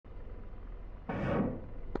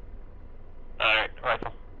Alright,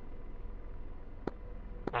 rifle.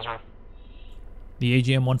 The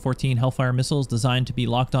AGM-114 Hellfire missile is designed to be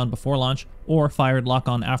locked on before launch or fired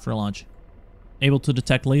lock-on after launch, able to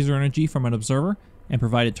detect laser energy from an observer and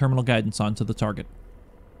provided terminal guidance onto the target.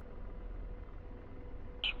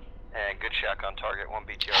 And good shack on target, 1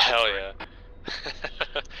 BTR. Hell yeah.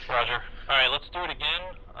 Roger. Alright, let's do it again.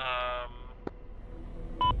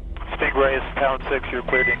 Stingray is pound 6, you're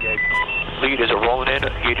cleared to engage. Lead is rolling in,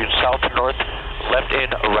 engaging south, north, left in,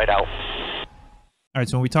 right out. All right,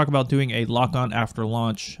 so when we talk about doing a lock-on after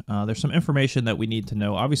launch, there's some information that we need to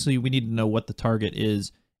know. Obviously, we need to know what the target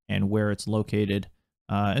is and where it's located.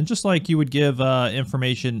 And just like you would give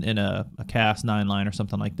information in a CAS-9 line or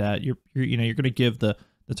something like that, you're going to give the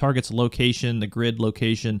target's location, the grid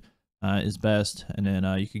location is best, and then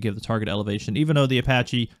you could give the target elevation. Even though the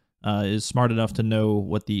Apache is smart enough to know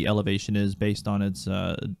what the elevation is based on its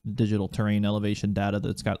digital terrain elevation data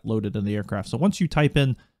that's got loaded in the aircraft. So once you type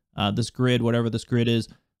in this grid, whatever this grid is,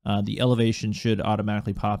 the elevation should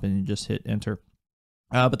automatically pop in and just hit enter.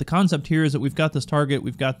 But the concept here is that we've got this target,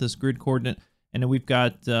 we've got this grid coordinate, and then we've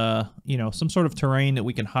got some sort of terrain that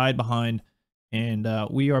we can hide behind. And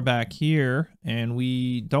we are back here, and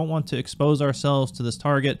we don't want to expose ourselves to this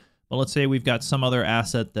target. But let's say we've got some other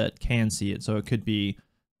asset that can see it. So it could be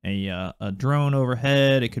a drone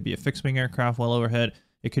overhead, it could be a fixed-wing aircraft well overhead,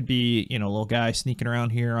 it could be a little guy sneaking around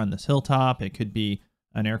here on this hilltop, it could be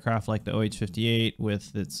an aircraft like the OH-58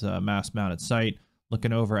 with its mast-mounted sight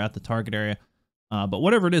looking over at the target area. But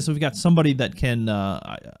whatever it is, we've got somebody that can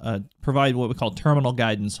provide what we call terminal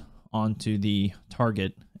guidance onto the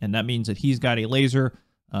target, and that means that he's got a laser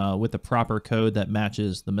with the proper code that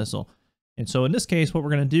matches the missile. And so in this case, what we're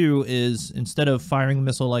going to do is, instead of firing the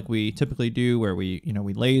missile like we typically do, where we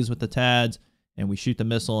laze with the TADS and we shoot the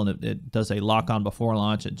missile and it does a lock-on before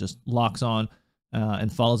launch, it just locks on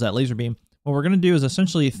and follows that laser beam. What we're going to do is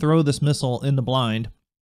essentially throw this missile in the blind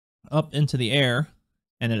up into the air,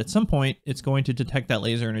 and then at some point it's going to detect that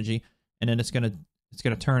laser energy, and then it's going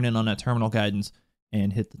to turn in on that terminal guidance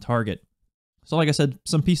and hit the target. So like I said,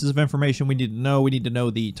 some pieces of information we need to know. We need to know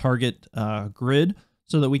the target grid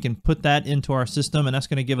so that we can put that into our system, and that's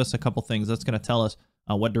going to give us a couple things. That's going to tell us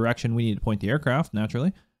what direction we need to point the aircraft,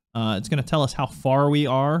 naturally. It's going to tell us how far we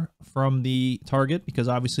are from the target, because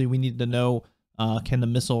obviously we need to know can the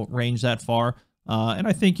missile range that far. And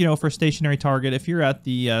I think, for a stationary target, if you're at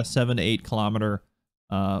the 7 to 8 kilometer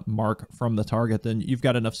mark from the target, then you've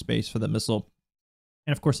got enough space for the missile.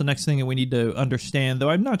 And of course, the next thing that we need to understand, though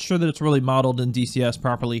I'm not sure that it's really modeled in DCS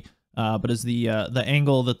properly, but is the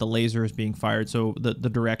angle that the laser is being fired, so the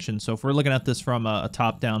direction. So if we're looking at this from a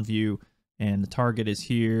top-down view, and the target is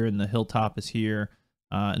here, and the hilltop is here,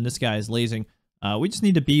 and this guy is lasing, we just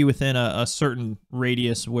need to be within a certain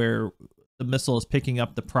radius where the missile is picking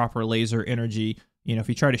up the proper laser energy. If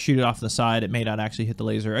you try to shoot it off the side, it may not actually hit the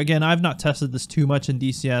laser. Again, I've not tested this too much in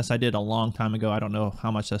DCS. I did a long time ago. I don't know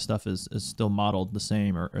how much that stuff is still modeled the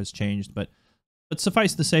same or has changed, but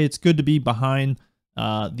suffice to say, it's good to be behind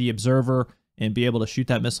the observer and be able to shoot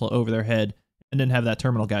that missile over their head and then have that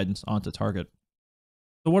terminal guidance onto target.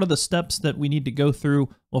 So what are the steps that we need to go through?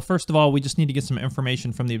 Well, first of all, we just need to get some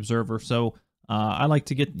information from the observer. So I like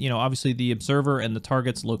to get, obviously the observer and the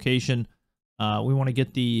target's location. We want to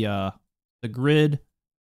get the grid,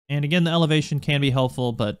 and again, the elevation can be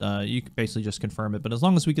helpful, but you can basically just confirm it. But as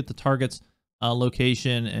long as we get the target's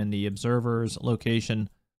location and the observer's location,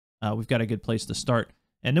 we've got a good place to start.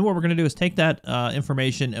 And then what we're going to do is take that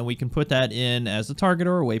information, and we can put that in as a target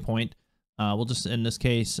or a waypoint. We'll just, in this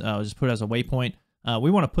case, just put it as a waypoint.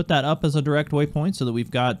 We want to put that up as a direct waypoint so that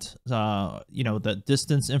we've got, the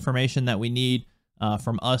distance information that we need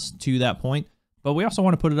from us to that point. But we also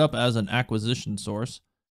want to put it up as an acquisition source.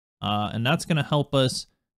 And that's going to help us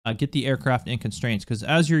get the aircraft in constraints, because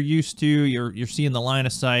as you're used to, you're seeing the line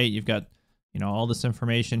of sight. You've got, all this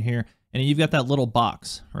information here, and you've got that little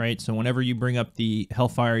box, right? So whenever you bring up the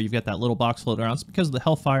Hellfire, you've got that little box floating around. It's because the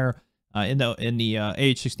Hellfire in the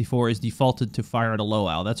AH-64 is defaulted to fire at a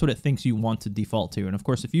LOAL. That's what it thinks you want to default to. And of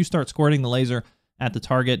course, if you start squirting the laser at the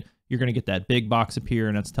target, you're going to get that big box appear,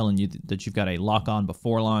 and that's telling you that you've got a lock-on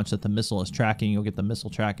before launch, that the missile is tracking. You'll get the missile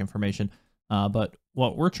track information. But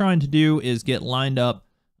what we're trying to do is get lined up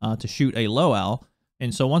to shoot a LOAL.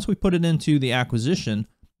 And so once we put it into the acquisition,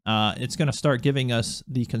 it's going to start giving us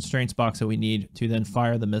the constraints box that we need to then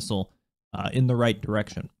fire the missile in the right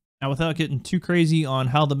direction. Now, without getting too crazy on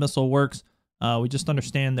how the missile works, we just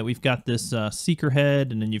understand that we've got this seeker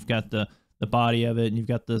head, and then you've got the body of it, and you've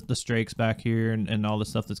got the strakes back here, and all the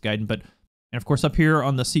stuff that's guiding. And of course, up here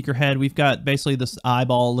on the seeker head, we've got basically this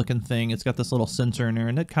eyeball looking thing. It's got this little sensor in there,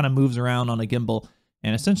 and it kind of moves around on a gimbal.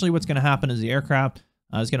 And essentially what's going to happen is the aircraft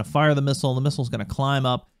is going to fire the missile. The missile is going to climb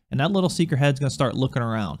up, and that little seeker head is going to start looking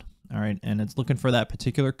around. All right, and it's looking for that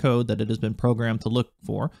particular code that it has been programmed to look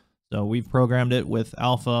for. So we've programmed it with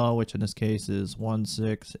alpha, which in this case is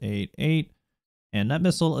 1688. And that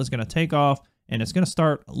missile is going to take off, and it's going to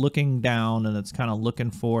start looking down, and it's kind of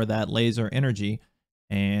looking for that laser energy.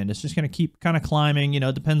 And it's just going to keep kind of climbing. You know,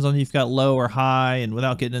 it depends on if you've got low or high, and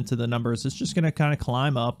without getting into the numbers, it's just going to kind of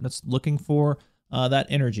climb up, and it's looking for that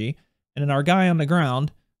energy. And then our guy on the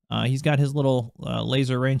ground, he's got his little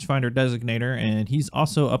laser rangefinder designator, and he's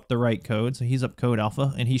also up the right code. So he's up code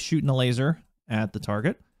alpha, and he's shooting a laser at the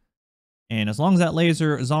target. And as long as that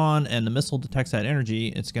laser is on and the missile detects that energy,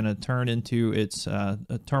 it's going to turn into its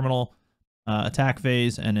terminal attack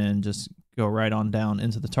phase and then just go right on down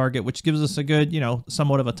into the target, which gives us a good, you know,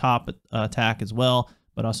 somewhat of a top attack as well,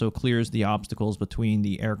 but also clears the obstacles between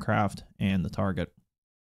the aircraft and the target.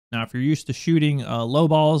 Now, if you're used to shooting low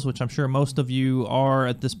balls, which I'm sure most of you are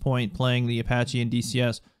at this point playing the Apache and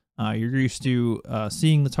DCS, you're used to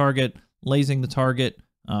seeing the target, lasing the target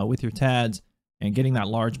with your TADs, and getting that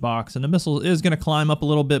large box. And the missile is going to climb up a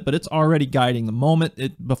little bit, but it's already guiding the moment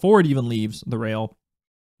before it even leaves the rail.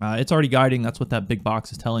 It's already guiding. That's what that big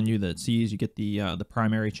box is telling you that it sees. You get the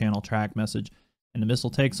primary channel track message, and the missile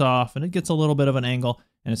takes off, and it gets a little bit of an angle,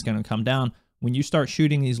 and it's going to come down. When you start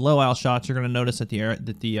shooting these LOAL shots, you're going to notice that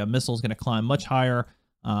the missile is going to climb much higher.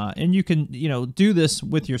 And you can, you know, do this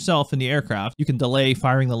with yourself in the aircraft. You can delay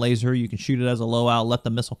firing the laser. You can shoot it as a LOAL, let the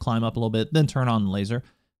missile climb up a little bit, then turn on the laser.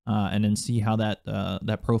 And then see how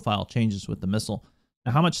that profile changes with the missile.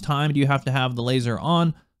 Now, how much time do you have to have the laser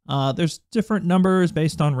on? There's different numbers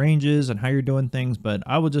based on ranges and how you're doing things, but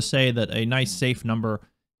I would just say that a nice safe number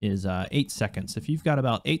is 8 seconds. If you've got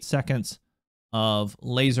about 8 seconds of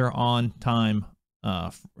laser on time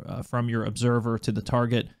from your observer to the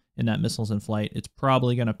target and that missile's in flight, it's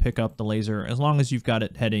probably going to pick up the laser as long as you've got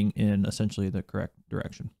it heading in essentially the correct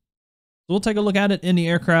direction. So we'll take a look at it in the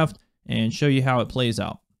aircraft and show you how it plays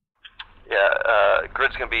out. Yeah,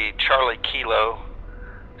 grid's going to be Charlie Kilo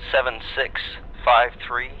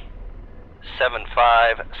 7653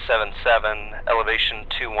 7577, elevation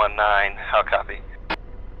 219. How copy?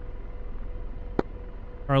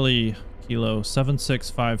 Charlie Kilo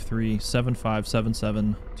 7653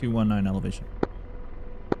 7577 219 elevation.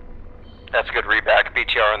 That's a good readback.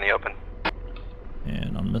 BTR in the open.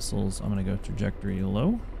 And on missiles, I'm going to go trajectory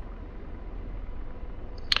low.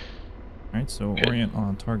 Alright, so good. Orient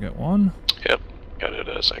on target 1. Yep, got it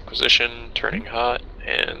as acquisition, turning hot,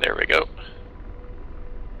 and there we go.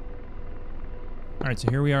 Alright, so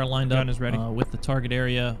here we are lined up is ready. With the target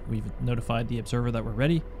area. We've notified the observer that we're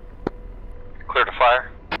ready. Clear to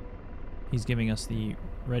fire. He's giving us the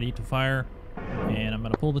ready to fire, and I'm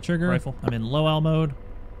going to pull the trigger. Rifle. I'm in LOAL mode.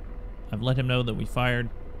 I've let him know that we fired.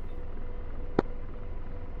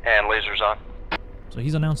 And laser's on. So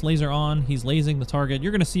he's announced laser on. He's lasing the target.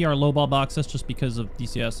 You're going to see our low ball box. That's just because of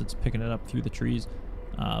DCS. It's picking it up through the trees.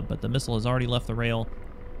 But the missile has already left the rail.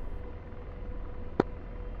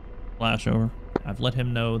 Flash over. I've let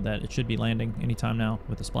him know that it should be landing anytime now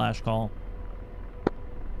with a splash call.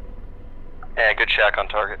 And good shack on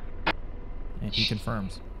target. And he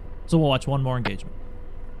confirms. So we'll watch one more engagement.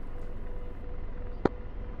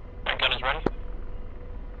 Gun is ready.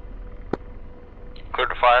 Clear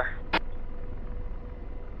to fire.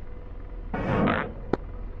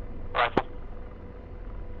 Rifle.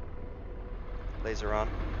 Laser on.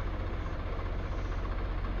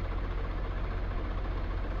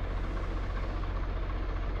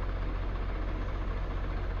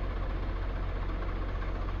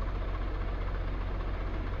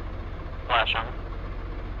 Flash on.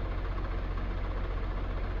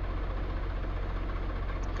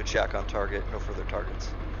 Good shack on target. No further targets.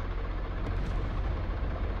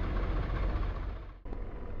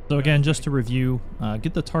 So again, just to review,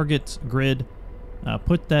 get the target grid,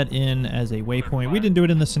 put that in as a waypoint. We didn't do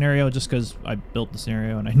it in the scenario just because I built the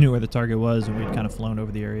scenario and I knew where the target was and we'd kind of flown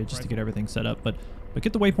over the area just to get everything set up. But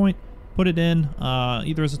get the waypoint, put it in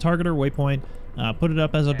either as a target or waypoint. Put it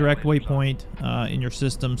up as a direct waypoint in your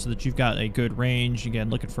system so that you've got a good range. Again,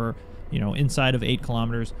 looking for, you know, inside of 8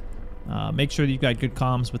 kilometers. Make sure that you've got good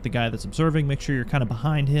comms with the guy that's observing. Make sure you're kind of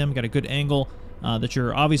behind him, got a good angle, that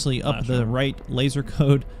you're obviously up the right laser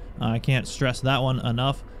code. I can't stress that one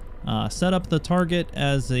enough. Set up the target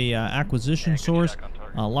as a acquisition source.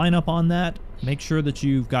 Line up on that. Make sure that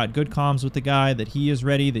you've got good comms with the guy, that he is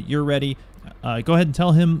ready, that you're ready. Go ahead and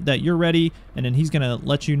tell him that you're ready, and then he's going to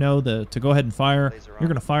let you know to go ahead and fire. You're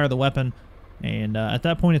going to fire the weapon, and at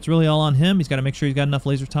that point, it's really all on him. He's got to make sure he's got enough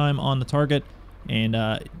laser time on the target, And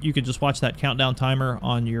you can just watch that countdown timer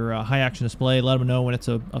on your high action display. Let them know when it's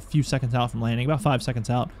a few seconds out from landing, about 5 seconds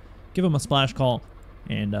out. Give him a splash call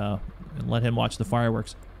and let him watch the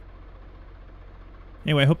fireworks.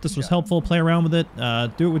 Anyway, I hope this was helpful. Play around with it.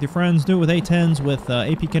 Do it with your friends. Do it with A10s, with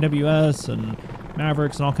APKWS and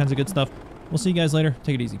Mavericks and all kinds of good stuff. We'll see you guys later.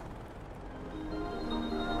 Take it easy.